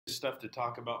Stuff to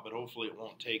talk about, but hopefully it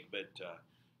won't take but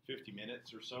 50 minutes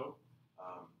or so.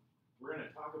 Um, we're going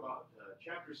to talk about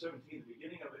chapter 17. The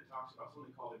beginning of it talks about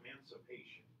something called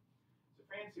emancipation. It's a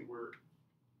fancy word.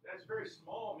 It has a very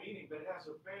small meaning, but it has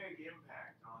a big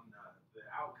impact on the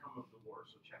outcome of the war.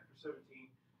 So chapter 17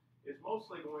 is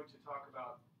mostly going to talk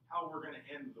about how we're going to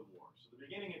end the war. So the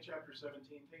beginning of chapter 17,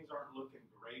 things aren't looking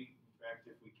great. In fact,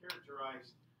 if we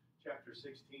characterize chapter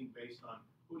 16 based on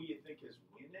who do you think is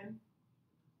winning,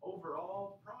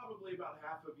 overall, probably about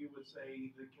half of you would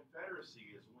say the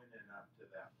Confederacy is winning up to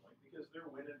that point because they're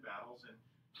winning battles and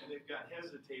they've got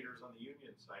hesitators on the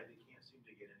Union side that can't seem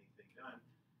to get anything done,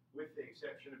 with the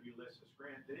exception of Ulysses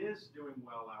Grant that is doing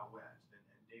well out west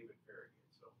and David Farragut.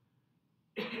 So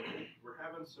we're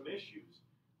having some issues,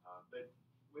 but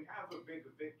we have a big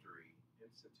victory in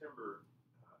September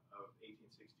of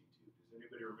 1862. Does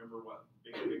anybody remember what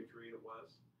big victory it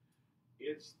was?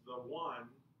 It's the one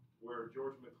where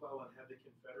George McClellan had the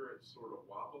Confederates sort of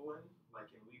wobbling,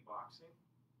 like in Lee boxing.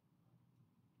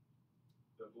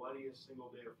 The bloodiest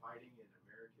single day of fighting in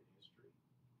American history.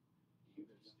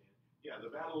 Even stand. Yeah,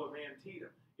 the Battle of Antietam.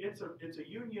 It's a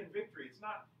Union victory. It's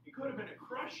not. It could have been a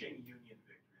crushing Union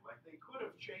victory. Like they could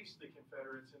have chased the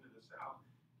Confederates into the South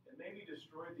and maybe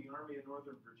destroyed the Army of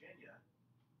Northern Virginia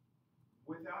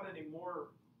without any more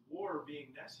war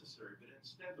being necessary. But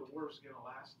instead, the war is going to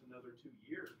last another 2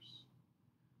 years.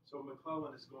 So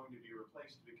McClellan is going to be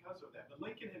replaced because of that. But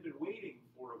Lincoln had been waiting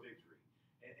for a victory,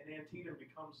 and Antietam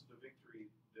becomes the victory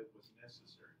that was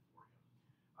necessary for him.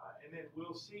 And then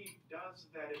we'll see, does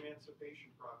that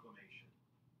Emancipation Proclamation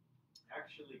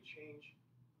actually change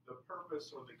the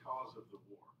purpose or the cause of the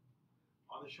war?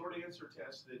 On the short answer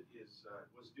test that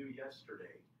was due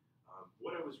yesterday,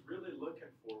 what I was really looking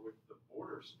for with the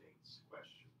border states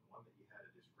question, the one that you had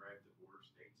to describe the border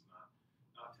states, not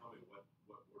tell me what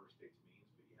border states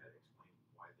means, but you had to explain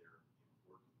why they're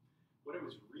important. What I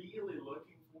was really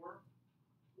looking for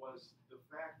was the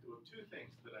fact of two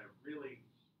things that I really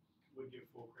would give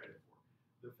full credit for.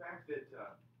 The fact that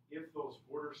if those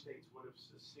border states would have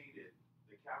seceded,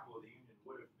 the capital of the Union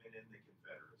would have been in the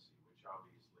Confederacy, which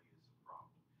obviously is a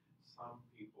problem. Some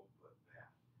people put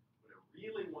that. What I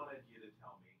really wanted you to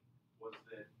tell me was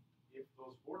that if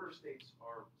those border states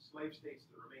are slave states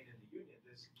that remain in the Union,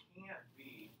 this can't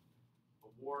be a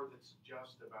war that's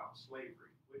just about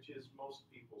slavery, which is most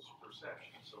people's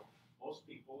perception. So most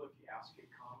people, if you ask a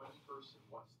common person,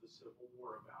 what's the Civil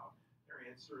War about, their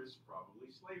answer is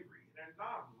probably slavery. And they're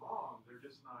not wrong, they're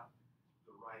just not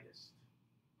the rightest.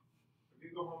 If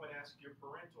you go home and ask your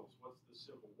parentals, what's the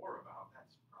Civil War about,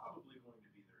 that's probably going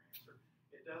to be their answer.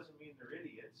 It doesn't mean they're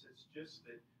idiots, it's just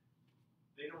that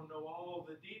they don't know all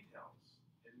the details.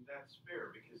 And that's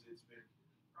fair because it's been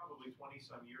probably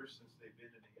 20-some years since they've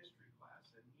been in a history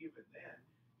class. And even then,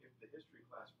 if the history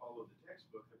class followed the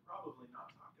textbook, they're probably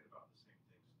not talking about the same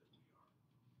things that we are.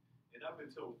 And up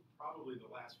until probably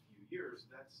the last few years,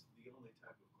 that's the only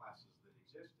type of classes that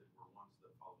existed were ones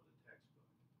that followed a textbook.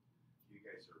 You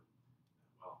guys are,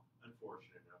 well,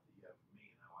 unfortunate enough that you have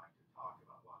me, and I like to talk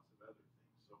about lots of other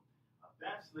things. So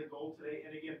that's the goal today.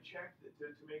 And again, check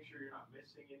to make sure you're not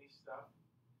missing any stuff.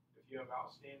 If you have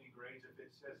outstanding grades, if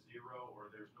it says 0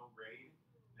 or there's no grade,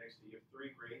 next to you have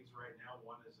 3 grades right now.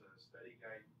 One is a study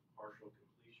guide partial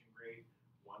completion grade.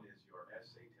 One is your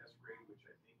essay test grade, which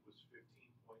I think was 15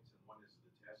 points, and one is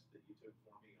the test that you took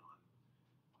for me on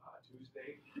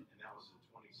Tuesday, and that was a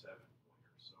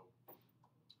 27-pointer. So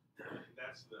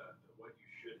that's what you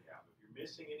should have. If you're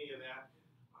missing any of that,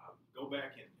 go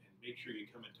back and make sure you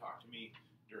come and talk to me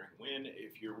during when.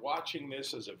 If you're watching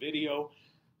this as a video,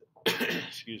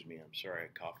 excuse me, I'm sorry, I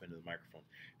coughed into the microphone.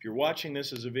 If you're watching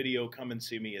this as a video, come and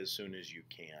see me as soon as you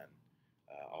can.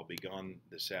 I'll be gone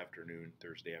this afternoon,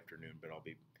 Thursday afternoon, but I'll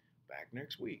be back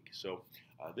next week. So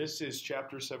this is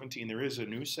chapter 17. There is a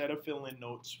new set of fill-in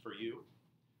notes for you.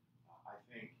 I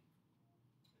think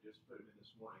I just put them in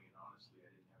this morning, and honestly,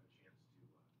 I didn't have a chance to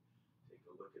take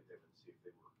a look at them and see if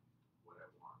they were what I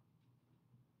want.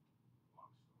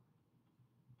 Long story.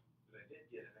 But I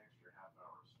did get an extra half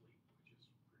hour of sleep, which is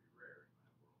pretty rare in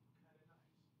my world. Kind of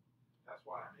nice. That's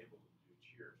why I'm able to do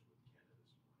cheers with Kenna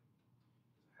this morning,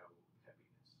 because I have a little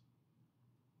peppiness.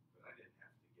 But I didn't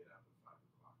have to get up at 5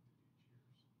 o'clock to do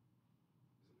cheers.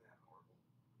 Isn't that horrible?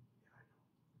 Yeah, I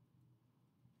know.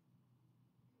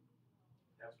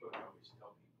 That's what I always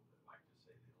tell people that like to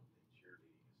say they don't think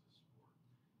cheerleading is a sport.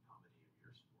 How many of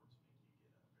your sports make you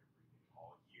get up every day,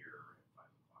 all year at 5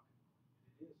 o'clock in the morning?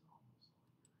 And it is almost all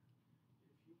year.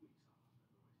 Get a few weeks off.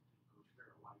 Otherwise, Coach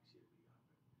Farrell likes you to be up at,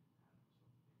 I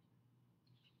don't know, so anyway.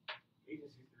 Age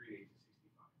of 63, age of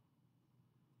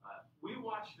 65. We you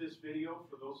watch this video,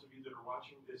 for those of you that are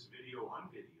watching this video on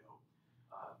video,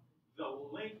 the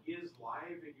link is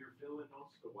live in your fill-in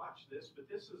notes to watch this, but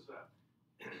this is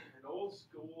an old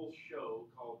school show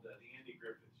called The Andy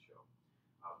Griffith Show.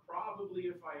 Probably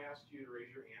if I asked you to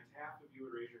raise your hands, half of you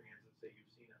would raise your hands and say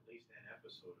you've seen at least an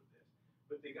episode of this.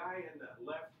 But the guy in the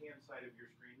left-hand side of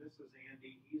your screen, this is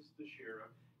Andy. He's the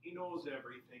sheriff. He knows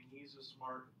everything. He's a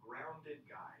smart, grounded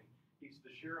guy. He's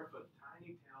the sheriff of a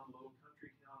tiny town, little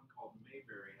country town called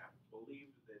Mayberry. I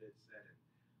believe that it's set in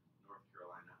North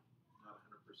Carolina. Not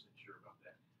 100% sure about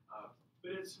that.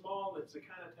 But it's small. It's the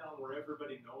kind of town where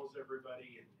everybody knows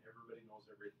everybody and everybody knows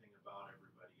everything about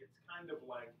everybody. It's kind of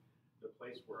like the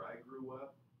place where I grew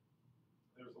up.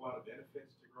 There's a lot of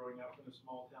benefits to growing up in a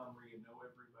small town where you know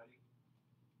everybody.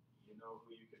 You know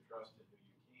who you can trust and who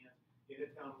you can't. In a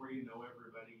town where you know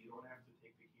everybody, you don't have to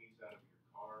take the keys out of your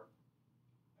car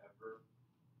ever.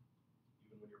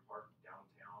 Even when you're parked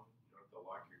downtown, you don't have to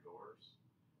lock your doors.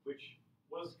 Which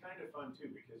was kind of fun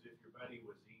too, because if your buddy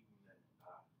was eating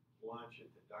lunch at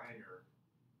the diner,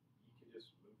 you could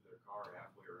just move their car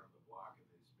halfway around the block and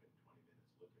they'd spend 20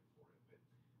 minutes looking for it. But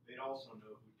they'd also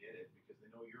know who did it because they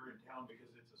know you're in town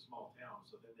because it's a small town,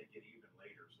 so then they get even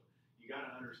later. So you got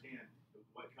to understand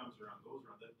what comes around goes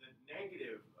around. The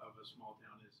negative of a small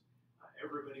town is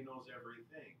everybody knows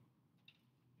everything.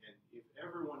 And if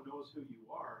everyone knows who you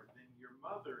are, then your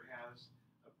mother has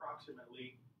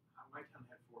approximately, my town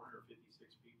had 456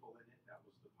 people in it. That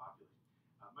was the population.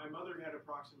 My mother had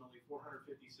approximately 456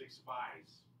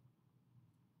 spies.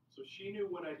 So she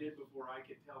knew what I did before I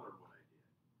could tell her what I did.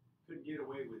 Couldn't get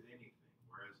away with anything.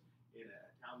 Whereas in a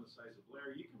town the size of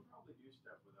Blair, you can probably do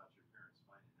stuff without your parents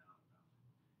finding out about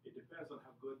it. It depends on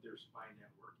how good their spy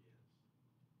network is.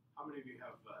 How many of you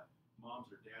have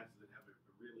moms or dads that have a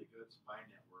really good spy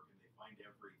network and they find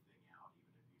everything out,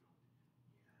 even if you don't?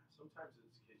 Yeah, sometimes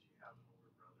it's because you have an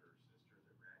older brother or sister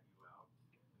that rat you out.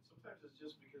 And sometimes it's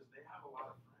just because they have a lot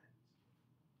of friends.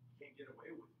 You can't get away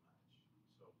with much.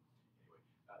 So anyway,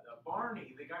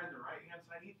 Barney, the guy on the right-hand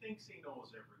side, he thinks he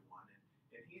knows everyone.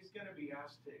 And he's going to be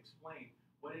asked to explain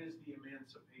what is the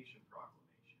Emancipation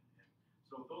Proclamation. And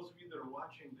so those of you that are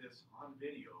watching this on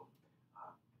video,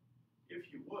 if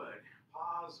you would,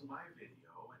 pause my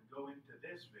video and go into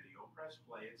this video, press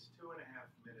play. It's 2.5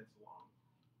 minutes long.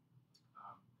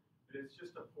 But it's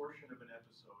just a portion of an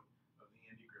episode of the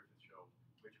Andy Griffith Show,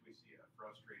 which we see a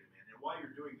frustrated man. And while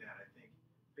you're doing that, I think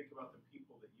about the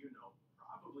people that you know,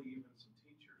 probably even some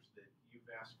teachers that you've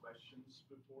asked questions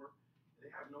before.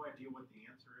 They have no idea what the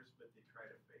answer is, but they try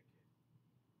to fake it.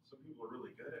 Some people are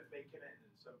really good at faking it,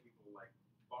 and some people, like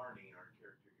Barney, our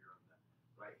character here on the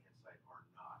right-hand side, are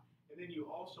not. And then you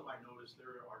also might notice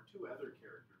there are two other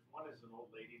characters. One is an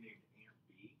old lady named Aunt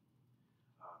B.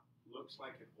 Looks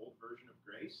like an old version of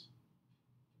Grace.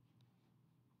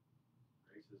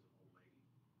 Grace is an old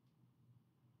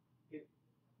lady.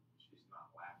 She's not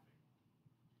laughing.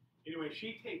 Anyway,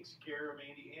 she takes care of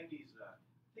Andy. Andy's, I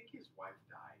think his wife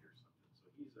died or something,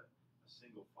 so he's a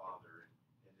single father,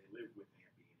 and they live with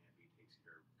Aunt B, and Aunt B takes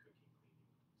care of cooking, cleaning,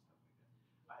 stuff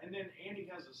like that. And then Andy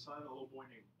has a son, a little boy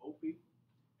named Opie.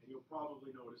 And you'll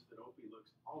probably notice that Opie looks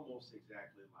almost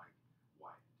exactly like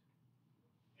Wyatt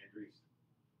Andreessen.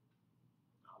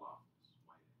 Not Loftus,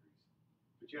 Wyatt Andreessen.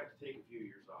 But you have to take a few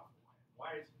years off of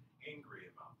Wyatt. Wyatt's angry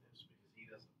about this because he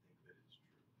doesn't think that it's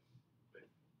true. But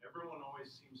everyone always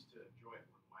seems to enjoy it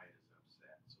when Wyatt is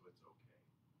upset, so it's okay.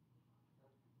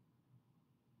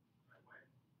 Right, Wyatt?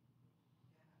 Yes.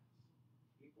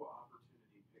 Equal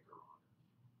opportunity picker on it.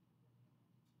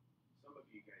 Some of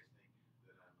you guys think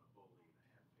that I'm a bully and I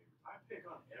have favorites. I pick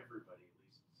on everybody at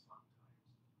least sometimes.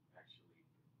 Actually,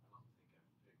 I don't think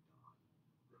I've picked on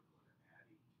Brooklyn or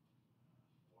Addie,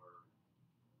 or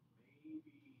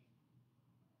maybe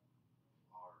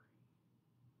Laurie.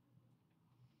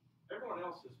 Everyone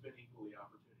else has been equally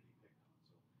opportunity picked on,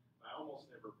 so I almost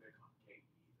never pick on Kate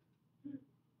either.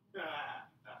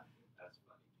 That's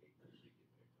funny. Kate usually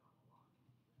get picked on a lot.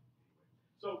 Anyway,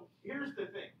 so here's the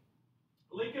thing.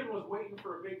 Lincoln was waiting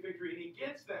for a big victory, and he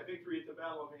gets that victory at the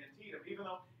Battle of Antietam, even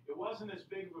though it wasn't as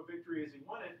big of a victory as he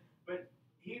wanted. But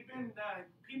he'd been,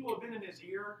 people have been in his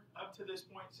ear up to this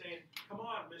point saying, "Come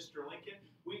on, Mr. Lincoln,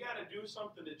 we got to do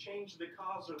something to change the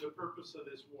cause or the purpose of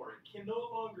this war. It can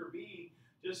no longer be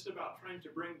just about trying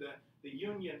to bring the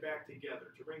Union back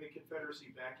together, to bring the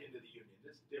Confederacy back into the Union.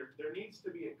 There needs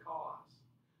to be a cause."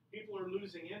 People are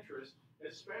losing interest,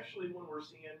 especially when we're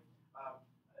seeing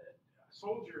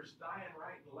soldiers dying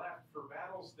right and left for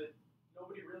battles that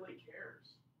nobody really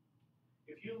cares.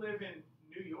 If you live in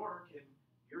New York and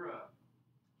you're a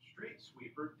street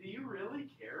sweeper, do you really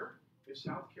care if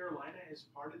South Carolina is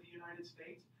part of the United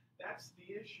States? That's the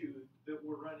issue that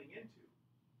we're running into.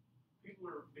 People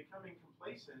are becoming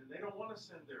complacent and they don't want to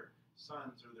send their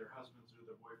sons or their husbands or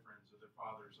their boyfriends or their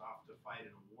fathers off to fight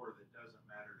in a war that doesn't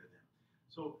matter to them.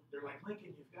 So they're like,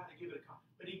 Lincoln, you've got to give it a cause.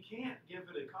 But he can't give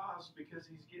it a cause because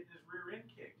he's getting his rear end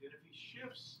kicked. And if he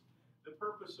shifts the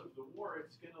purpose of the war,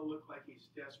 it's going to look like he's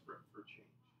desperate for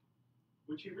change,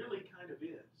 which he really kind of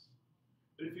is.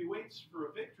 But if he waits for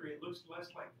a victory, it looks less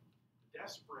like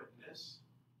desperateness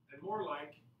and more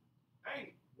like,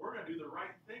 hey, we're going to do the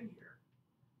right thing here.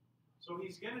 So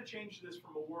he's going to change this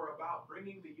from a war about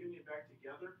bringing the Union back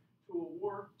together to a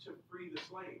war to free the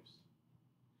slaves.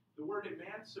 The word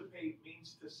emancipate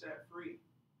means to set free.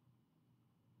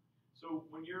 So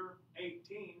when you're 18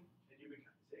 and you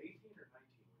become, is it 18 or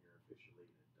 19 when you're officially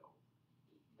an adult?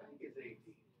 I think it's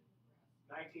 18.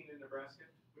 19 in Nebraska.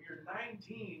 When you're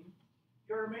 19,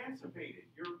 you're emancipated.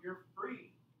 You're free.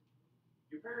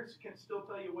 Your parents can still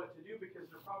tell you what to do because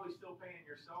they're probably still paying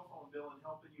your cell phone bill and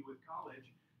helping you with college.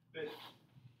 But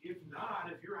if not,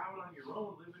 if you're out on your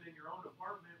own, living in your own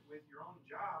apartment with your own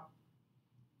job,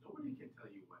 nobody can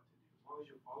tell you what to do as long as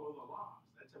you follow the laws.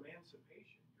 That's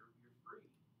emancipation. You're free.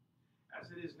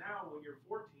 As it is now, when you're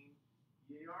 14,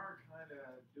 you are kind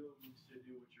of doomed to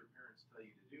do what your parents tell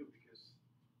you to do because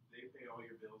they pay all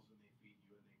your bills and they feed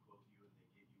you and they clothe you and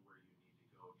they get you where you need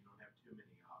to go. You don't have too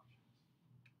many options.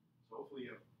 So hopefully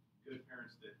you have good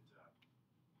parents that,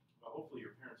 well, hopefully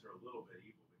your parents are a little bit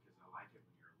evil because I like it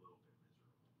when you're a little bit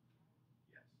miserable.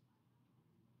 Yes.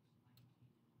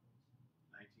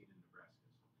 19 in Nebraska.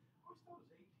 So I always thought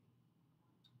it was 18.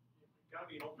 You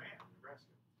gotta be an old man in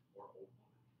Nebraska or old woman.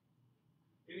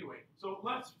 Anyway, so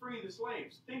let's free the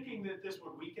slaves, thinking that this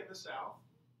would weaken the South.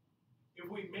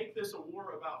 If we make this a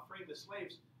war about freeing the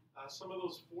slaves, some of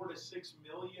those 4 to 6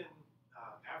 million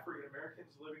African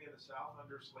Americans living in the South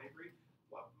under slavery,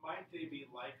 what might they be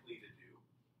likely to do?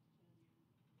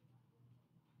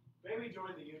 Maybe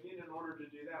join the Union. In order to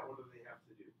do that, what do they have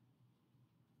to do?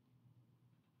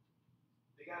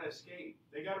 They got to escape.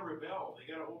 They got to rebel. They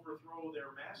got to overthrow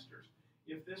their masters.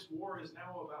 If this war is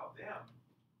now about them,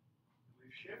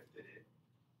 we've shifted it,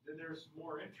 then there's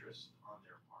more interest on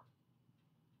their part.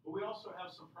 But we also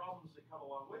have some problems that come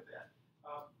along with that.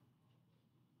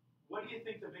 What do you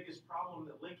think the biggest problem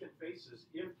that Lincoln faces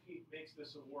if he makes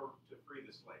this a war to free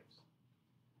the slaves?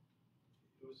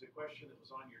 It was a question that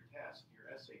was on your test,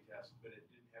 your essay test, but it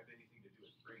didn't have anything to do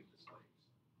with freeing the slaves.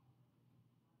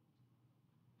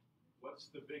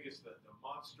 What's the biggest, the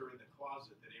monster in the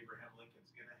closet that Abraham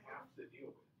Lincoln's going to have to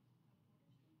deal with?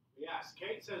 Yes,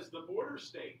 Kate says the border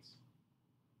states.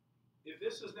 If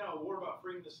this is now a war about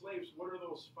freeing the slaves, what are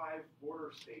those 5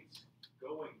 border states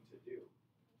going to do?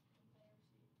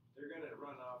 They're going to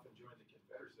run off and join the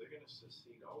Confederacy. They're going to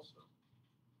secede also.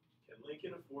 Can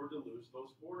Lincoln afford to lose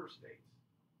those border states?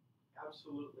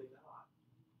 Absolutely not.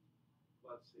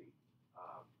 Let's see.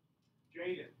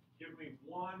 Jaden, give me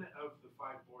one of the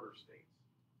 5 border states.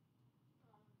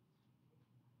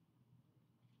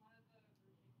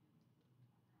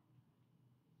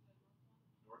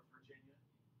 North Virginia?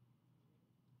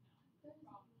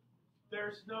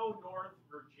 There's no North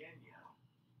Virginia.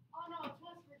 Oh no, it's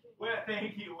West Virginia. Well,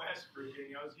 thank you, West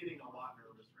Virginia. I was getting a lot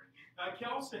nervous right.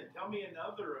 Kelson, tell me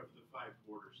another of the 5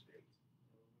 border states.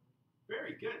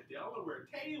 Very good. Delaware.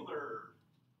 Taylor.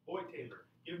 Boy, Taylor.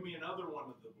 Give me another one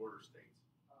of the border states.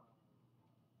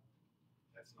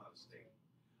 That's not a state.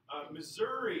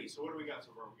 Missouri. So what do we got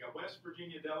so far? We got West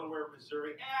Virginia, Delaware,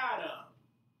 Missouri. Adam.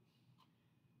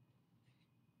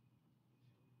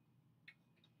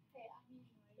 Hey, I mean,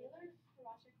 Taylor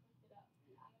Roger looked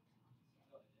it up.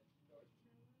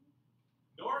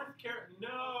 North Carolina.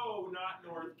 No, not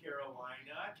North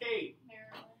Carolina. Kate.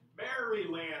 Maryland.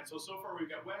 Maryland. So far we've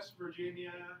got West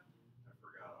Virginia. I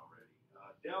forgot already.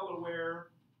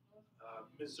 Delaware,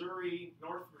 Missouri,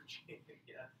 North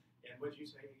Virginia, and what'd you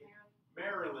say again?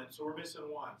 Maryland. So we're missing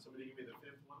one. Somebody give me the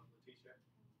 5th one, Letitia.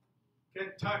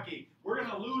 Kentucky. We're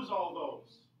going to lose all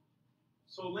those.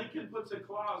 So Lincoln puts a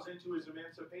clause into his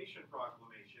Emancipation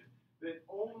Proclamation that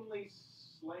only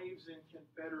slaves in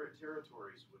Confederate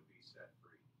territories would be set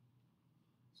free.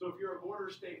 So if you're a border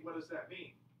state, what does that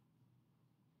mean?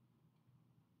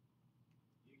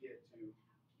 You get to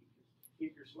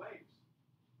keep your slaves.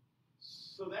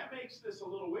 So that makes this a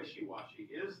little wishy-washy.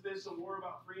 Is this a war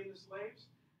about freeing the slaves?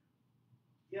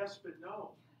 Yes, but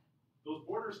no. Those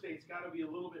border states got to be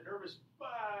a little bit nervous,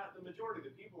 but the majority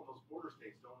of the people in those border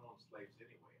states don't own slaves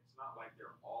anyway. It's not like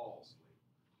they're all slaves.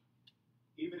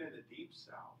 Even in the deep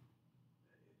South,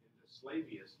 in the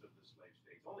slaviest of the slave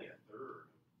states, only 1/3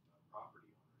 of property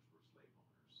owners were slave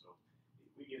owners. So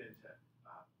if we get into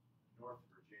North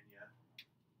Virginia.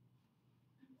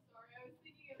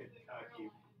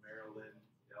 Kentucky, Maryland,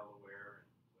 Delaware,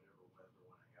 and whatever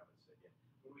one I haven't said yet.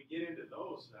 When we get into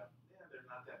those, there's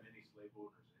not that many slave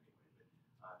owners anyway.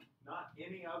 But not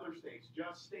any other states,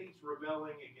 just states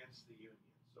rebelling against the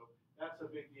Union. So that's a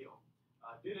big deal.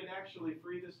 Did it actually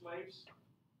free the slaves?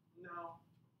 No.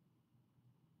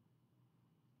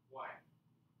 Why?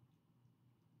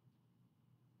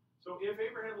 So if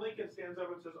Abraham Lincoln stands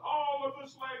up and says, all of the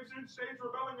slaves in states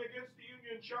rebelling against the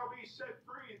Union shall be set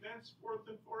free thenceforth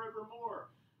and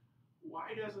forevermore,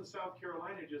 why doesn't South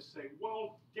Carolina just say,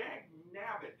 well, dag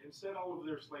nabbit, and set all of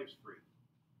their slaves free?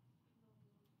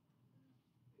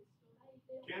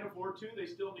 Can't afford to, they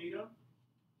still need them.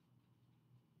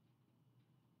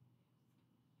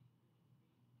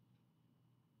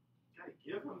 Got to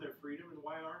give them their freedom, and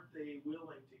why aren't they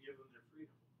willing to give them their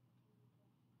freedom?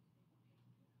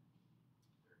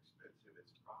 They're expensive,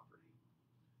 it's property.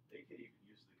 They could even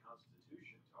use the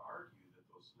Constitution to argue that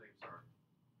those slaves aren't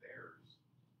theirs.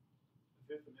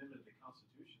 The Fifth Amendment of the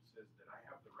Constitution says that I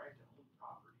have the right to own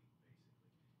property, basically.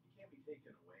 It can't be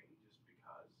taken away just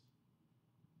because.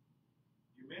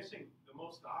 You're missing the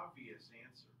most obvious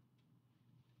answer.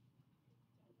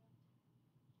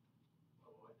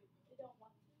 They don't want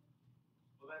to.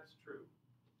 Well, that's true.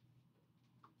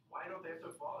 Why don't they have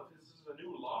to follow? If this is a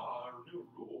new law or new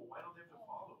rule, why don't they have to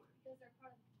follow it? Because they're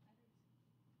part of the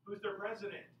Confederacy. Who's their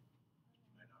president?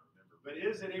 I don't remember. But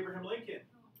is it Abraham Lincoln?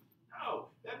 No.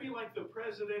 That'd be like the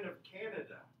president of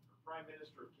Canada, or prime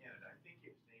minister of Canada. I think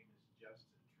his name is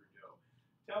Justin Trudeau,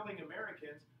 telling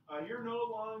Americans, you're no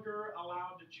longer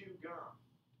allowed to chew gum.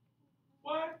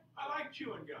 What? I like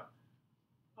chewing gum.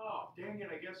 Oh, dang it,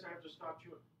 I guess I have to stop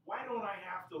chewing. Why don't I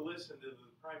have to listen to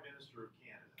the Prime Minister of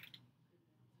Canada?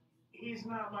 He's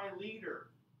not my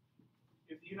leader.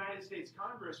 If the United States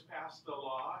Congress passed the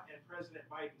law and President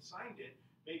Biden signed it,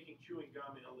 making chewing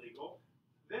gum illegal,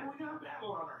 then we got a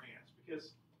battle on our hands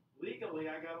because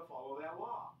legally I got to follow that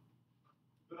law.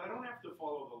 But I don't have to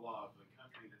follow the law of the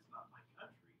country that's not my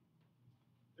country.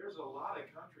 There's a lot of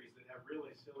countries that have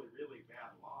really silly, really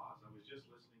bad laws. I was just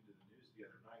listening to the news the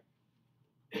other night,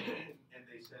 and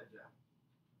they said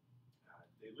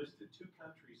they listed 2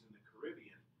 countries in the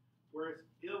Caribbean where it's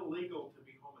illegal to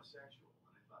be homosexual.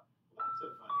 And I thought, well, that's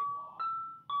a funny law.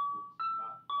 Well, it's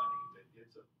not funny, but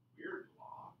it's a weird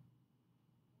law.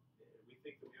 We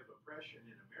think that we have oppression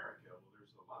in America. Well,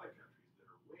 there's a lot of countries that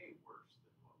are way worse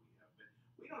than what we have. But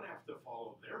we don't have to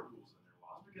follow their rules and their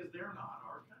laws because they're not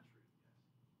our country.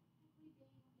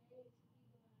 Legally, there is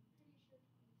legal, and I'm pretty sure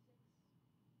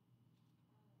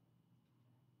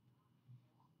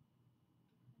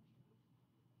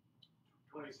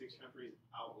 26 countries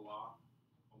outlaw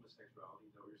homosexuality,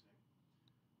 is that what you're saying?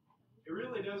 It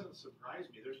really doesn't surprise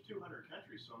me. There's 200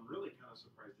 countries, so I'm really kind of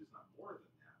surprised it's not more than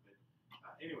that. But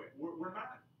anyway, we're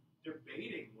not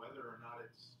debating whether or not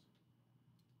it's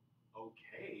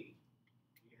okay.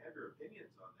 You can have your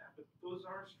opinions on that, but those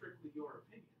aren't strictly your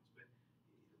opinions. But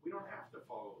we don't have to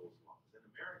follow those laws. In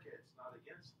America, it's not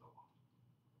against the law.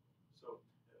 So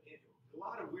a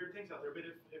lot of weird things out there. But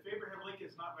if Abraham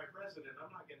Lincoln's not my president,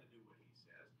 I'm not going to do what he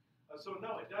says. So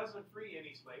no, it doesn't free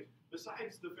any slaves.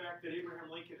 Besides the fact that Abraham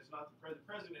Lincoln is not the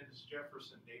president is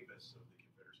Jefferson Davis of the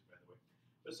Confederacy, by the way.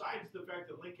 Besides the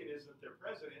fact that Lincoln isn't their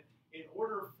president, in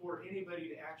order for anybody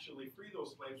to actually free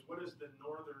those slaves, what is the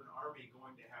Northern Army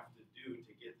going to have to do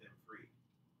to get them free?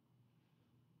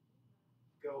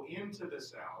 Go into the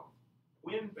South,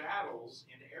 win battles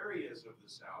in areas of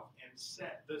the South, and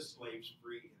set the slaves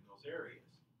free in those areas.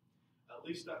 At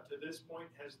least up to this point,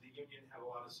 has the Union had a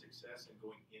lot of success in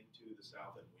going into the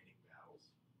South and winning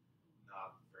battles?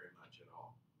 Not very much at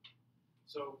all.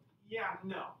 So, yeah,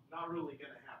 no, not really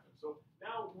going to happen. So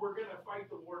now we're going to fight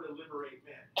the war to liberate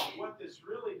men. And what this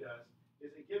really does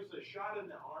is it gives a shot in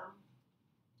the arm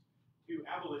to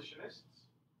abolitionists.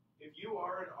 If you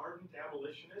are an ardent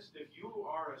abolitionist, if you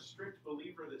are a strict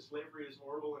believer that slavery is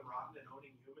horrible and rotten and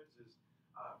owning humans is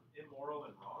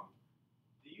immoral and wrong,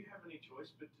 do you have any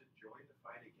choice but to join the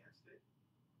fight against it?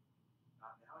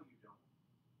 Not now, you don't.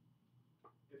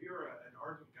 If you're an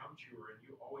ardent gum chewer and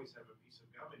you always have a piece of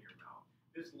gum in your mouth,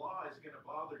 this law is going to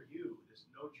bother you. This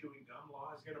no chewing gum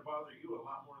law is going to bother you a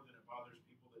lot more than it bothers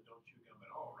people that don't chew gum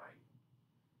at all, right?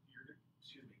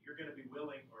 You're going to be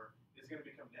willing, or it's going to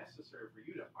become necessary for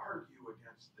you to argue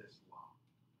against this law.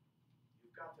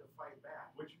 You've got to fight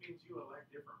back, which means you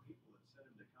elect different people and send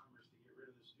them to Congress to get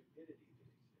rid of the stupidity that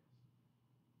exists.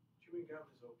 Chewing gum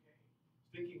is okay.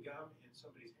 Sticking gum in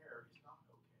somebody's hair is not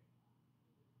okay.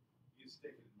 You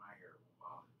stick it in my hair, it won't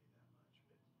bother me that much,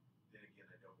 but then again,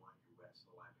 I don't want your wet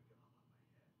saliva gum on my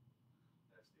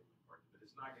head. That's the only part. But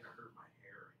it's not going to hurt my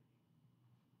hair any.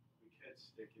 We could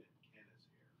stick it in Kenna's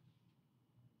hair.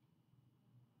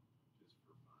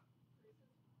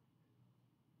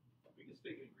 We can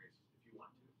stick it in graces if you want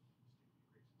to.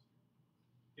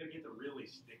 You gotta get the really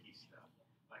sticky stuff,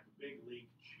 like big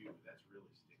league chew. That's really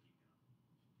sticky gum.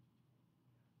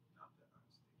 Not the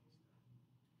unsticky stuff.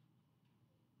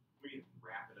 We can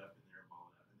wrap it up in there and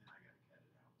ball it up, and then I gotta cut it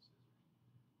out with scissors.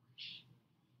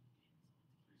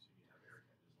 Pretty soon you have a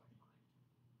haircut just like mine.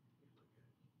 You look good.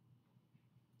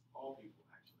 All people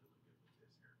actually look good with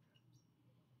this haircut,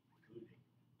 including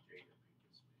Jada Pinkett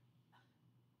Smith.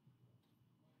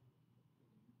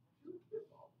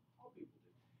 All people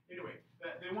do. Anyway,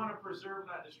 they want to preserve,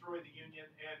 not destroy the Union,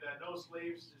 and no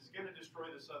slaves is going to destroy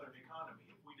the Southern economy.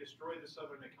 If we destroy the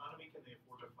Southern economy, can they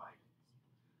afford to fight?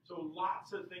 So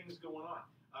lots of things going on.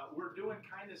 We're doing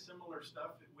kind of similar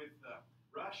stuff with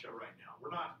Russia right now.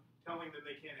 We're not telling them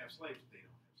they can't have slaves. They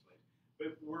don't have slaves.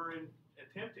 But we're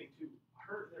attempting to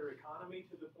hurt their economy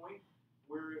to the point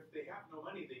where if they have no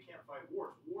money, they can't fight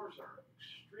wars. Wars are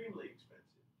extremely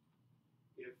expensive.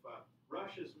 If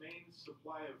Russia's main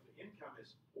supply of income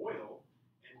is oil,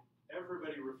 and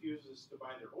everybody refuses to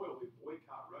buy their oil, we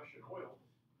boycott Russian oil,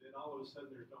 then all of a sudden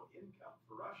there's no income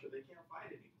for Russia. They can't fight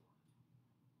anymore.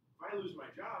 If I lose my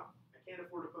job, I can't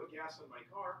afford to put gas in my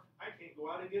car, I can't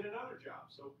go out and get another job.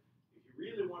 So if you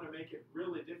really want to make it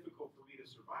really difficult for me to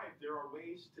survive, there are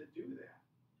ways to do that.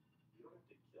 You don't have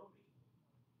to kill me.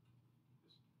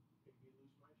 Just make me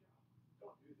lose my job.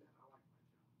 Don't do that. I like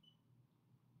my job.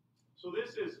 So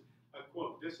this is a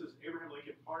quote. This is Abraham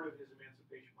Lincoln, part of his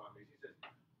Emancipation Proclamation. He says,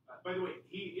 by the way,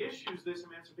 he issues this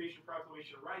Emancipation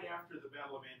Proclamation right after the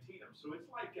Battle of Antietam. So it's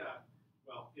like,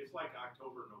 it's like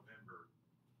October, November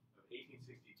of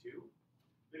 1862.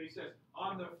 Then he says,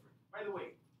 by the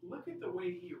way, look at the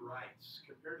way he writes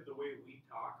compared to the way we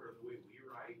talk or the way we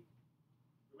write.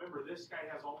 Remember, this guy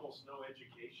has almost no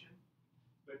education.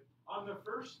 But on the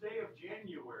first day of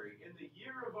January, in the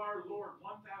year of our Lord,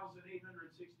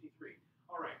 1863.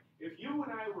 All right, if you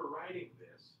and I were writing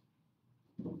this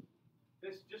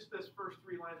first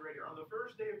three lines right here. On the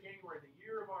first day of January, in the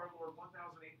year of our Lord,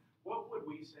 1008, what would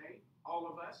we say, all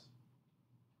of us?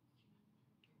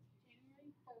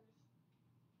 January 1st,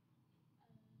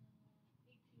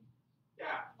 18.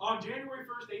 Yeah, on January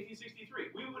 1st,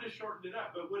 1863. We would have shortened it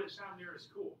up, but would it sound near as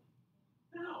cool?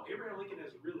 No, Abraham Lincoln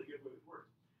has a really good way with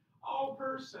words. All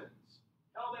persons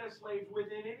held as slaves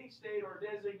within any state or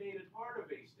designated part of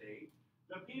a state,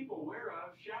 the people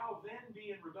whereof shall then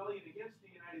be in rebellion against the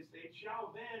United States,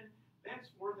 shall then,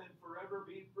 thenceforth and forever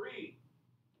be free.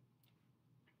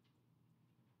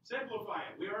 Simplify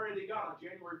it. We already got on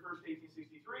January 1st,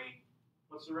 1863.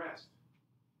 What's the rest?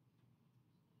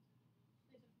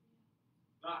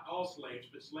 Not all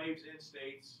slaves, but slaves in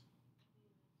states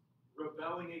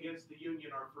rebelling against the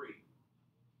Union are free.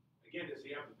 Again, does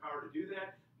he have the power to do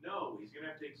that? No, he's going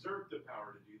to have to exert the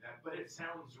power to do that, but it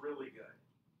sounds really good.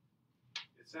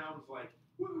 It sounds like,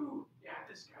 woo, yeah,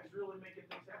 this guy's really making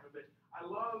things happen. But I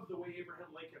love the way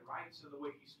Abraham Lincoln writes and the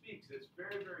way he speaks. It's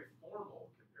very, very formal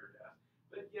compared to us,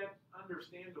 but yet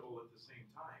understandable at the same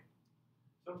time.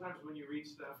 Sometimes when you read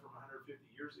stuff from 150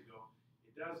 years ago,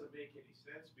 it doesn't make any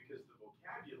sense because the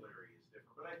vocabulary is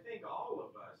different. But I think all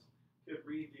of us could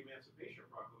read the Emancipation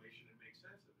Proclamation and make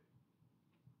sense of it.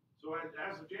 So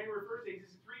as of January 1st,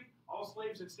 1863, all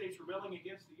slaves in states rebelling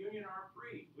against the Union are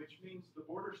free, which means the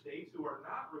border states who are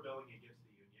not rebelling against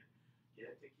the Union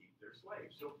get to keep their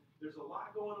slaves. So there's a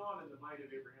lot going on in the mind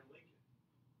of Abraham Lincoln.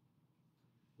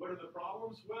 What are the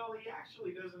problems? Well, he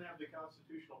actually doesn't have the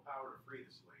constitutional power to free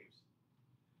the slaves.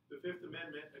 The Fifth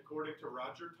Amendment, according to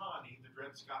Roger Taney, the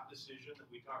Dred Scott decision that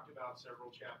we talked about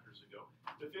several chapters ago,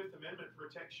 the Fifth Amendment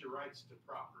protects your rights to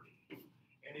property.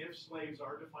 And if slaves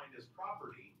are defined as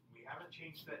property, we haven't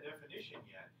changed that definition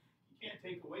yet, you can't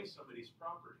take away somebody's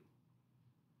property.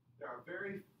 There are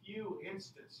very few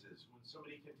instances when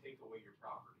somebody can take away your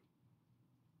property.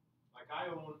 Like I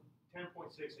own 10.6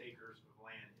 acres of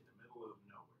land in the middle of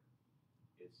nowhere.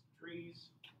 It's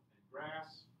trees and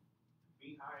grass, and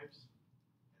beehives, and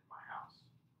my house,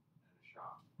 and a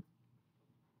shop.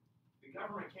 The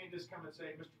government can't just come and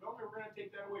say, Mr. Goldman, we're going to take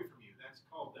that away from you. That's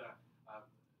called, the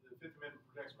Fifth Amendment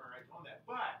protects my right to own that.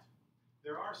 But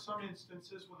there are some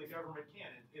instances when the government can,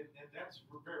 and that's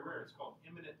very rare. It's called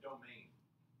eminent domain.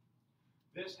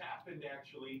 This happened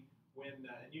actually when,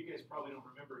 and you guys probably don't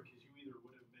remember it because you either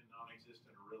would have been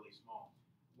non-existent or really small,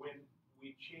 when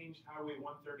we changed Highway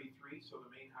 133, so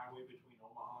the main highway between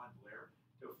Omaha and Blair,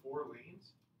 to 4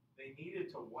 lanes, they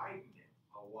needed to widen it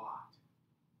a lot.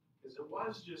 Because it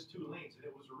was just 2 lanes, and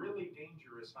it was a really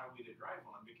dangerous highway to drive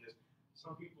on because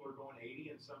some people are going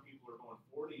 80 and some people are going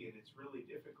 40, and it's really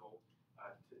difficult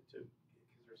because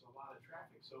there's a lot of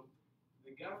traffic. So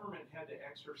the government had to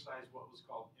exercise what was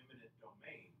called eminent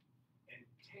domain and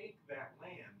take that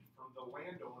land from the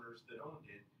landowners that owned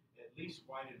it at least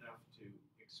wide enough to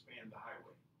expand the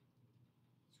highway.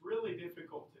 It's really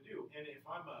difficult to do. And if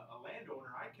I'm a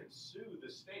landowner, I can sue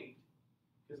the state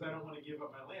because I don't want to give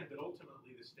up my land, but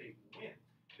ultimately the state will win.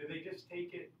 Do they just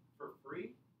take it for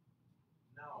free?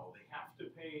 No, they have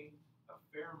to pay a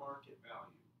fair market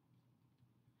value.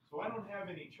 So I don't have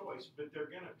any choice, but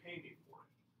they're going to pay me for it.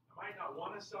 I might not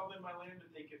want to sell them my land,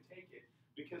 but they can take it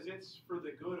because it's for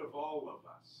the good of all of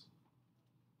us.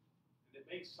 And it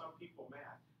makes some people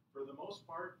mad. For the most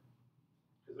part,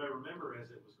 because I remember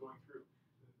as it was going through,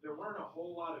 there weren't a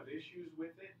whole lot of issues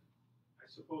with it. I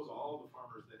suppose all the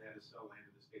farmers that had to sell land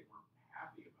to the state weren't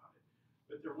happy about it.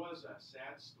 But there was a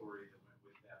sad story that went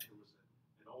with that. There was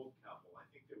an old couple, I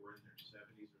think they were in their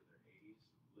 70s or their 80s,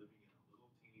 living in a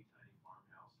little teeny tiny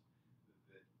farmhouse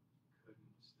that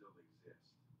couldn't still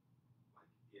exist. Like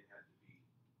it had to be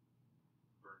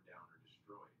burned down or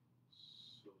destroyed.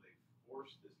 So they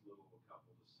forced this little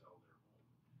couple to sell their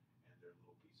home and their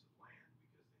little piece of land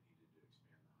because they needed to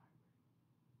expand the highway.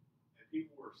 And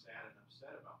people were sad and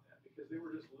upset about that because they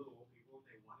were just little old people and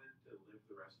they wanted to live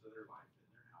the rest of their life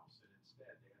in their house, and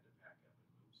instead they had to pack up and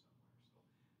move somewhere.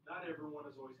 So not everyone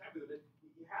is always happy with it.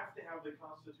 You have to have the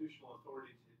constitutional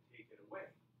authority to take it away.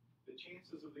 The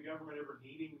chances of the government ever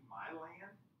needing my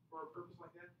land for a purpose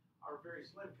like that are very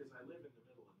slim because I live in the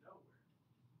middle of nowhere.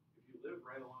 If you live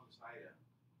right alongside a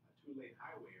two-lane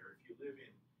highway, or if you live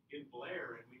in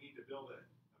Blair and we need to build a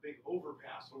big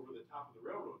overpass over the top of the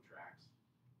railroad tracks,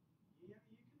 yeah,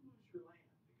 you can lose your land.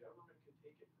 The government can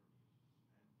take it from you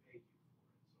and pay you for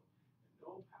it. So,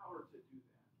 no power to do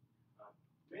that.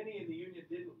 Many in the Union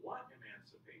didn't want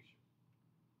emancipation.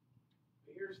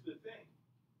 But here's the thing.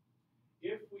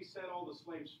 If we set all the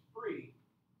slaves free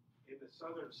in the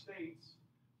southern states,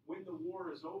 when the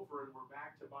war is over and we're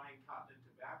back to buying cotton and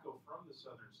tobacco from the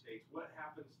southern states, what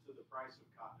happens to the price of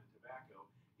cotton and tobacco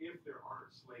if there aren't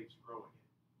slaves growing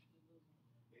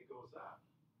it? It goes up.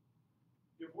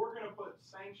 If we're going to put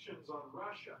sanctions on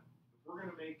Russia, if we're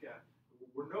going to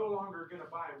we're no longer going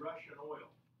to buy Russian oil.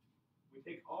 We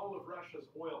take all of Russia's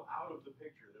oil out of the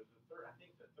picture. They're I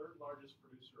think the third largest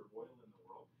producer of oil in the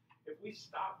world. If we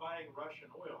stop buying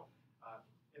Russian oil,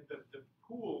 and the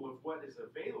pool of what is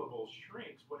available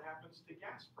shrinks, what happens to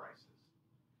gas prices?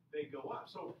 They go up.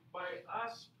 So by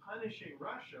us punishing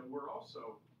Russia, we're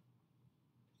also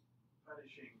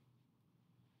punishing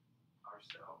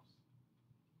ourselves.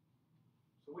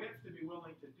 So we have to be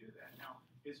willing to do that. Now,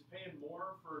 is paying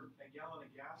more for a gallon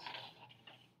of gas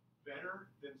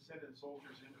better than sending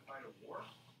soldiers in to fight a war?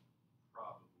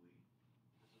 Probably.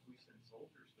 Because if we send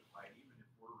soldiers to fight, even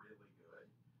if we're really good,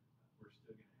 we're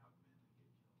still going to have men that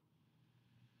get killed.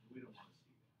 We don't want to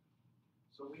see that.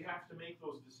 So we have to make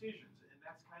those decisions, and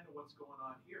that's kind of what's going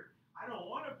on here. I don't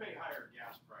want to pay higher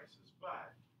gas prices,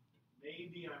 but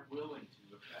maybe I'm willing to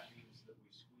if that means that we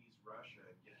squeeze Russia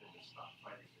and get them to stop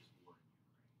fighting this war in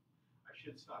Ukraine. I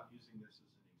should stop using this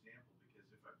as an example because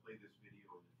if I play this video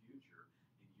in the future,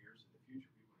 in years in the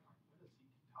future, people are like, what is he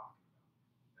talking about?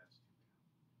 That's too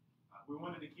bad. We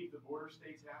wanted to keep the border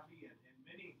states happy, and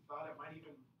many thought it might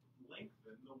even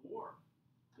lengthen the war.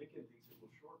 Lincoln thinks it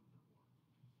will shorten the war.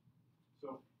 So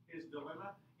his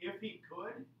dilemma, if he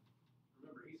could,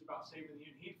 remember he's about saving the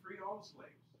Union, he'd free all the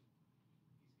slaves. He's going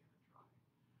to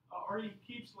try. Or he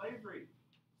keeps slavery.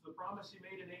 It's the promise he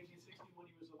made in 1860 when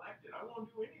he was elected. I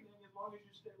won't do anything as long as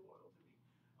you stay loyal to me.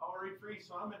 Or he'd free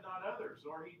some and not others.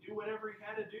 Or he'd do whatever he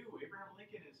had to do. Abraham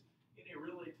Lincoln is in a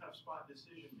really tough spot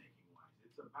decision-making wise.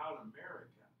 It's about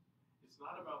America. It's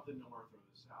not about the North or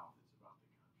the South. It's about the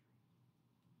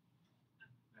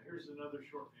country. Now here's another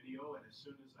short video, and as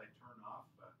soon as I turn off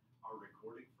our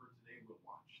recording for today, we'll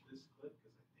watch this clip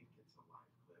because I think it's a live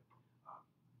clip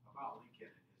about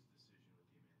Lincoln and his decision with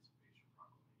the Emancipation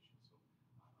Proclamation. So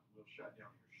we'll shut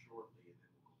down here shortly, and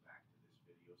then we'll go back to this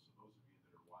video. So those of you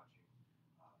that are watching,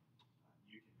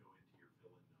 you can go into your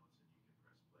fill-in notes and you can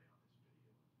press play on this video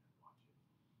and watch it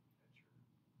at your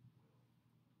will.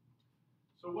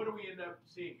 So what do we end up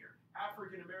seeing here?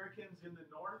 African Americans in the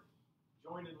North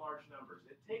joined in large numbers.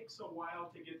 It takes a while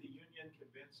to get the Union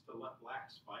convinced to let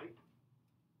blacks fight.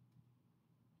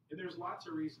 And there's lots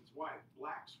of reasons why.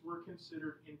 Blacks were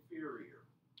considered inferior.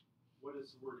 What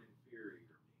does the word inferior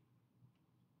mean?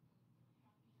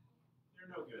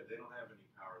 They're no good. They don't have any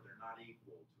power. They're not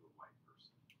equal to a white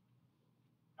person.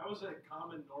 That was a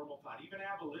common, normal thought. Even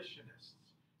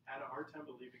abolitionists had a hard time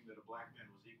believing that a black man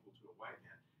was equal to a white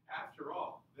man. After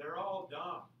all, they're all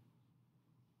dumb.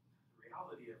 The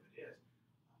reality of it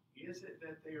is it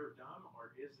that they are dumb,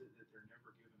 or is it that they're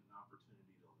never given an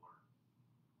opportunity to learn?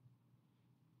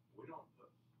 We don't put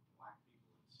black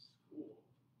people in school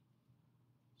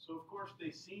So of course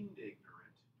they seemed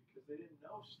ignorant because they didn't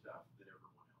know stuff that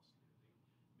everyone else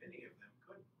knew. Many of them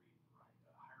couldn't read and write.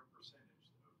 A higher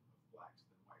percentage of blacks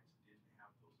than whites didn't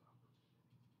have those opportunities.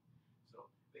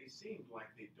 So they seemed like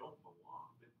they don't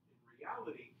belong. But in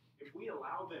reality, if we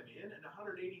allow them in, and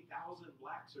 180,000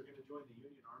 blacks are going to join the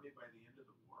Union Army by the end of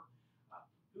the war,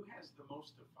 who has the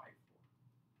most to fight for?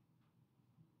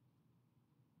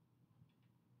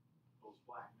 Those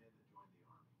black men that join the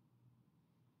army.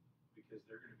 Because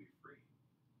they're going to be free.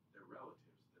 Their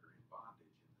relatives that are in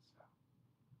bondage in the South.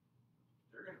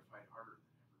 They're going to fight harder than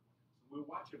everyone else. And we'll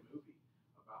watch a movie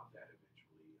about that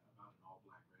eventually, about an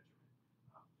all-black regiment.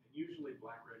 And usually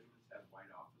black regiments had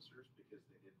white officers because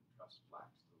they didn't trust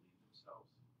blacks to lead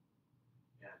themselves.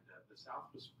 And the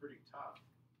South was pretty tough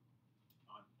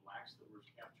on blacks that were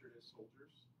captured as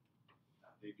soldiers.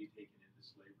 They'd be taken into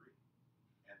slavery.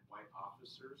 And white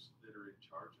officers that are in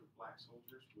charge of black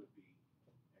soldiers would be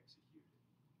executed.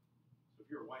 So if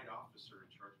you're a white officer in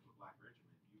charge of a black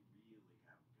regiment, you really have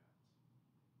guts.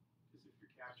 Because if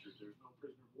you're captured, there's no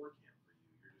prisoner of war camp for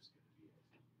you. You're just going to be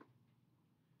executed.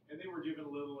 And they were given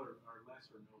little or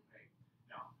less or no pay.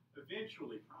 Now,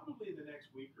 eventually, probably the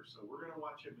next week or so, we're going to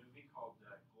watch a movie called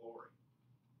Glory.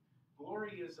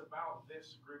 Glory is about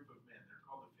this group of men. They're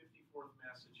called the 54th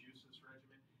Massachusetts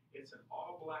Regiment. It's an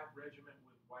all-black regiment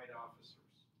with white officers.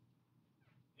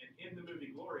 And in the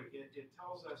movie Glory, it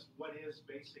tells us what is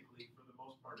basically, for the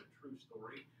most part, a true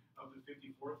story of the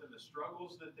 54th and the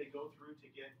struggles that they go through to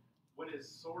get what is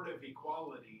sort of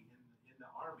equality in the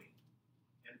Army,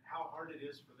 and how hard it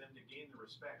is for them to gain the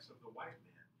respects of the white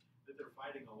men that they're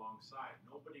fighting alongside.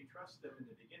 Nobody trusts them in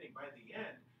the beginning. By the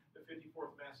end, the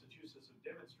 54th Massachusetts have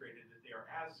demonstrated that they are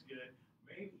as good,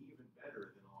 maybe even better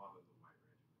than a lot of the white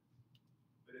regiments.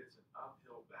 But it's an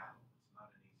uphill battle. It's not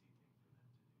an easy thing for them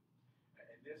to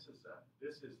do. And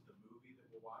this is the movie that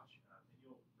we'll watch, and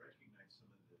you'll recognize some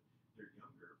of they're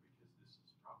younger because this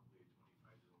is probably a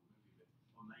 25-year-old movie, but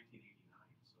 1989,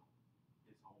 so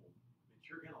it's old. But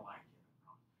you're gonna like it, I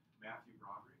promise. Matthew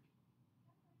Broderick,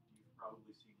 you've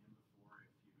probably seen him before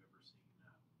if you've ever seen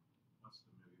what's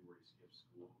the movie where he skips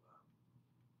school?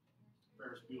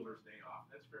 Ferris Bueller's Day Off.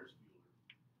 That's Ferris Bueller.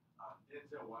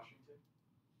 Denzel Washington.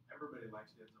 Everybody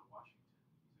likes Denzel Washington.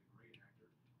 He's a great actor.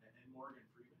 And Morgan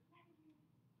Freeman.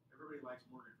 Everybody likes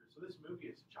Morgan Freeman. So this movie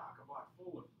is chock-a-block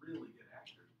full of really good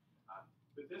actors.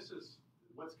 But this is,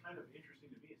 what's kind of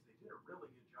interesting to me is they did a really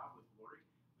good job with Glory.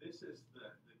 This is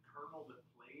the colonel that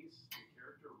plays the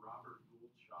character Robert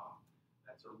Gould Shaw.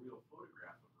 That's a real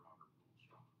photograph of Robert Gould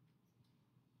Shaw.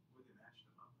 Boy, they matched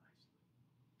him up nicely.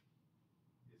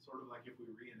 It's sort of like if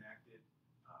we reenacted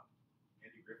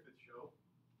Andy Griffith's show.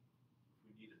 If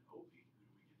we needed Opie, who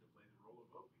do we get to play the role of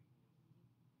Opie?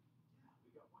 Yeah, we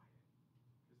got Wyatt.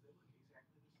 Because they look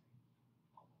exactly the same.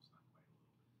 Almost, not quite a little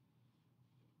bit.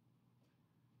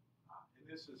 And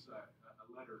this is a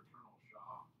letter Colonel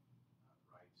Shaw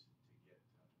writes to get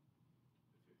the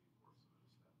 54th, some of the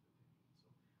stuff that they need.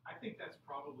 So I think that's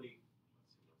probably,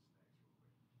 let's see, what's next real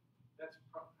quick. That's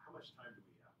how much time do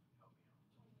we have? Help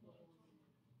me out.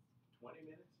 20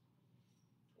 minutes?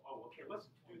 Oh, okay, let's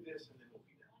do this and then we'll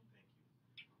be done.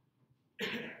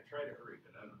 Thank you. I try to hurry,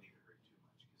 but I don't need to hurry too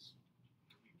much because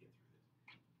we can get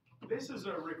through this. This is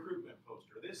a recruitment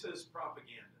poster. This is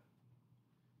propaganda.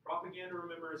 Propaganda,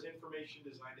 remember, is information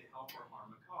designed to help or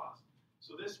harm a cause.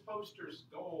 So this poster's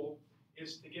goal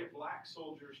is to get black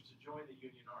soldiers to join the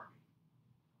Union Army.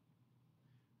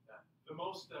 The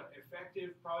most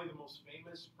effective, probably the most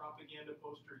famous propaganda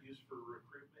poster used for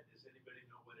recruitment, does anybody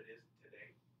know what it is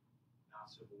today?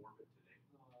 Not Civil War, but today.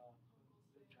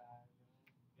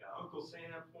 Yeah, Uncle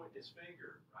Sam pointing his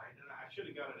finger, right? And I should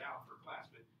have got it out for class,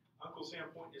 but Uncle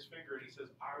Sam pointing his finger and he says,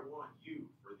 I want you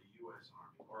for the U.S.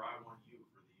 Army, or I want you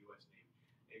for the U.S. Navy.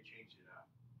 They changed it up.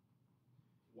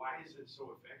 Why is it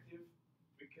so effective?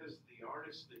 Because the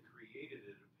artist that created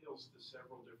it appeals to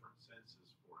several different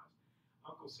senses for us.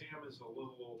 Uncle Sam is a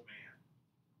little old man.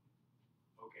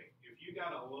 Okay, if you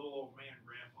got a little old man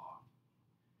grandpa,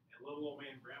 and little old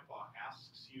man grandpa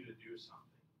asks you to do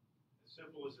something, as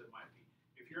simple as it might be.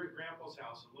 If you're at grandpa's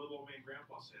house and little old man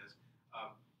grandpa says,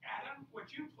 Adam, would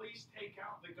you please take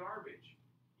out the garbage?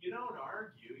 You don't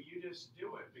argue, you just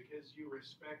do it because you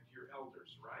respect your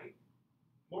elders, right?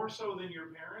 More so than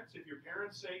your parents. If your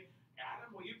parents say,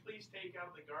 Adam, will you please take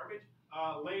out the garbage?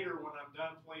 Later when I'm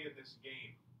done playing this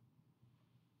game.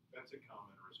 That's a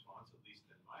common response, at least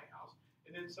in my house.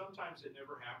 And then sometimes it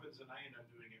never happens and I end up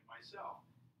doing it myself.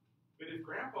 But if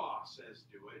grandpa says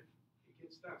do it, it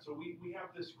gets done. So we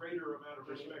have this greater amount of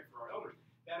respect for our elders.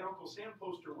 That Uncle Sam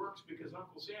poster works because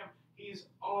Uncle Sam, he's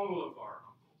all of our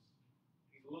uncles.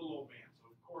 He's a little old man,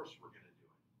 so of course we're going to do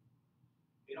it.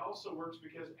 It also works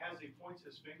because as he points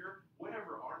his finger,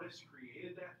 whatever artist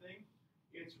created that thing,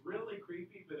 it's really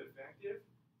creepy but effective.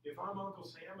 If I'm Uncle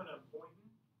Sam and I'm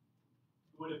pointing,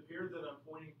 it would appear that I'm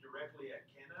pointing directly at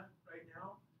Kenna right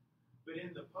now. But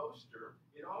in the poster,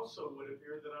 it also would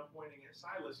appear that I'm pointing at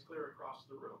Silas clear across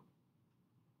the room.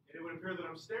 And it would appear that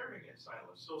I'm staring at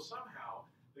Silas. So somehow,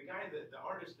 the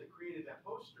artist that created that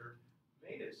poster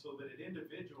made it so that it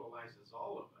individualizes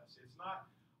all of us. It's not,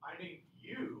 I need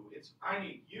you, it's I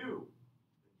need you.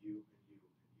 And you, and you,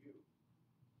 and you.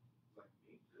 Like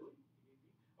me? Really? You need me?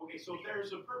 Okay, so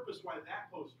there's a purpose why that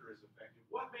poster is effective.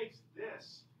 What makes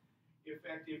this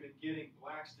effective in getting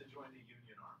blacks to join the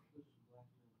Union Army?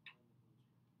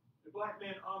 The black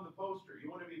men on the poster.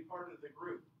 You want to be part of the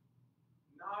group.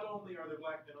 Not only are there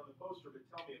black men on the poster, but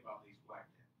tell me about these black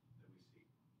men that we see.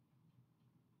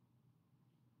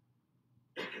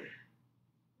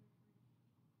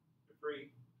 They're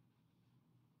free.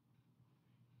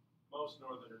 Most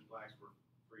Northerners blacks were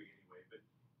free anyway, but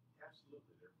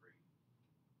absolutely they're free.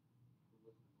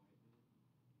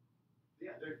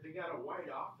 Yeah, they got a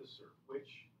white officer,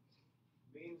 which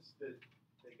means that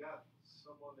they got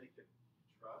someone they can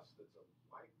trust that's a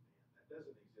white man. That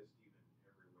doesn't exist even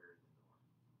everywhere in the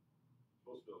North. You're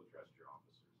supposed to be able to trust your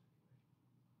officers anyway.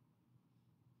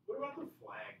 What about the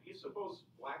flag? Do you suppose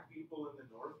black people in the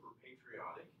North were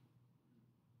patriotic?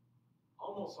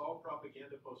 Almost all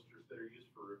propaganda posters that are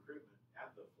used for recruitment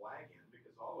have the flag in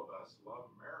because all of us love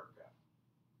America.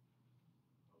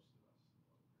 Most of us love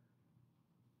America.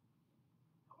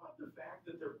 How about the fact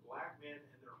that they're black men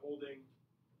and they're holding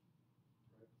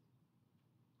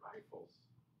rifles?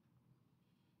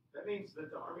 That means that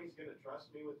the Army's going to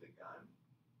trust me with the gun?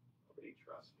 Nobody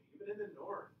trusts me. Even in the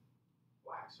North,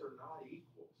 blacks are not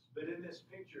equals. But in this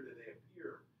picture, do they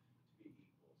appear to be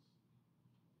equals?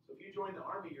 So if you join the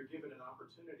Army, you're given an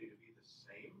opportunity to be the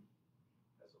same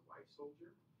as a white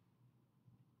soldier.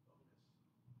 Bonus.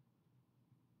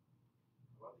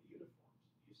 How about the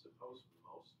uniforms? Do you suppose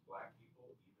most black people,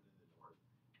 even in the North,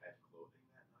 had clothing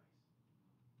that nice?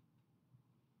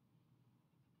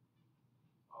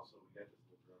 Also, we got this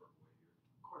little drummer boy here.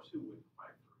 Of course, who wouldn't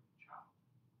fight for a child?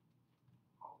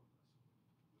 All of us would.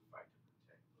 We fight to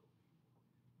protect little people.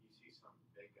 You see some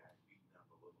big guy beating up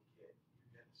a little kid,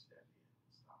 you're going to step in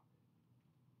and stop it.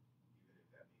 Even if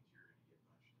that means you're going to get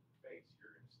punched in the face, you're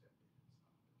going to step in and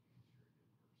stop it because you're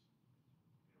a good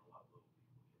person. We don't let little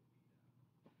people get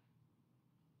beat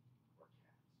up. Or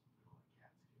cats. We don't let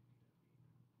cats get beat up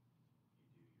either.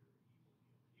 You do your evil human.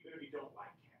 Even if you don't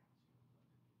like cats, you don't let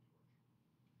them get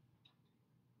tortured.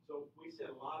 So we said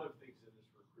a lot of things in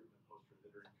this recruitment poster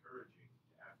that are encouraging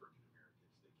to African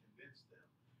Americans that convince them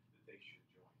that they should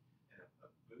join. And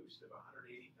a boost of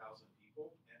 180,000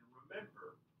 people. And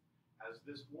remember, as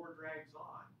this war drags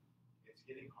on, it's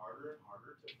getting harder and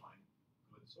harder to find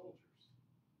good soldiers.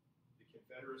 The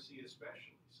Confederacy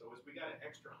especially. So as we got an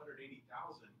extra 180,000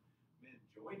 men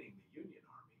joining the Union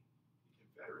Army, the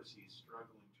Confederacy is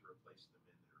struggling to replace the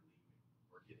men that are leaving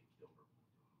or getting killed or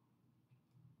moved on.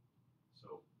 So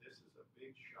this is a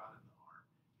big shot in the arm.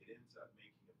 It ends up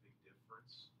making a big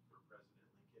difference for President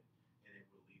Lincoln, and it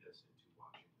will lead us into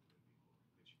watching the movie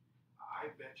Glory, which I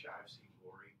bet you I've seen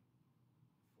Glory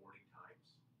 40 times,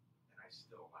 and I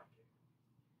still like it.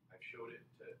 I've showed it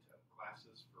to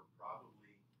classes for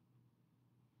probably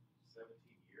 17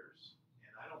 years,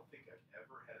 and I don't think I've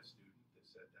ever had a student that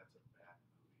said that's a bad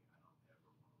movie. I don't ever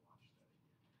want to watch that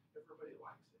again. Everybody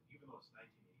likes it. Even though it's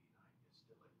 1989, it's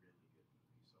still a really good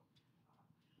movie.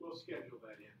 So we'll schedule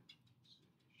that in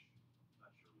soonish.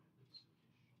 Not sure when, but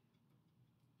soonish.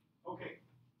 Okay,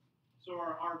 so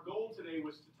our goal today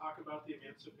was to talk about the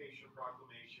Emancipation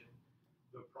Proclamation,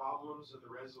 the problems and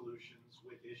the resolutions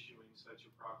with issuing such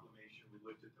a proclamation. We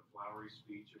looked at the flowery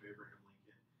speech of Abraham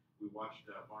Lincoln. We watched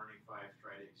Barney Fife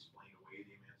try to explain away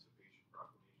the Emancipation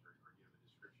Proclamation or give a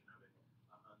description of it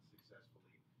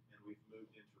unsuccessfully. And we've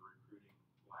moved into recruiting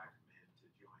black men to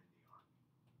join the Army,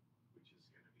 which is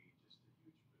going to be just a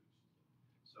huge boost.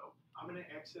 So I'm going to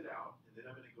exit out, and then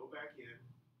I'm going to go back in,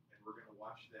 and we're going to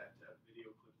watch that video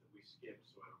clip that we skipped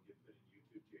so I don't get put in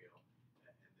YouTube jail,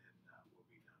 and then we'll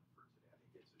be done for today. I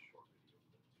think it's a short video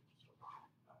clip too, so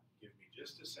give me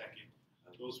just a second.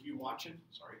 Those of you watching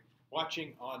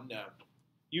on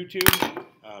YouTube,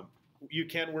 you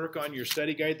can work on your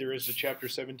study guide. There is a Chapter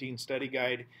 17 study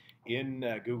guide in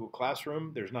Google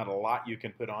Classroom. There's not a lot you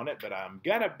can put on it, but I'm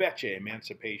going to bet you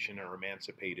Emancipation or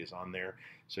Emancipate is on there,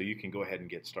 so you can go ahead and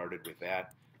get started with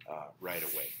that right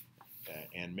away.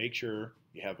 And make sure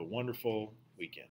you have a wonderful weekend.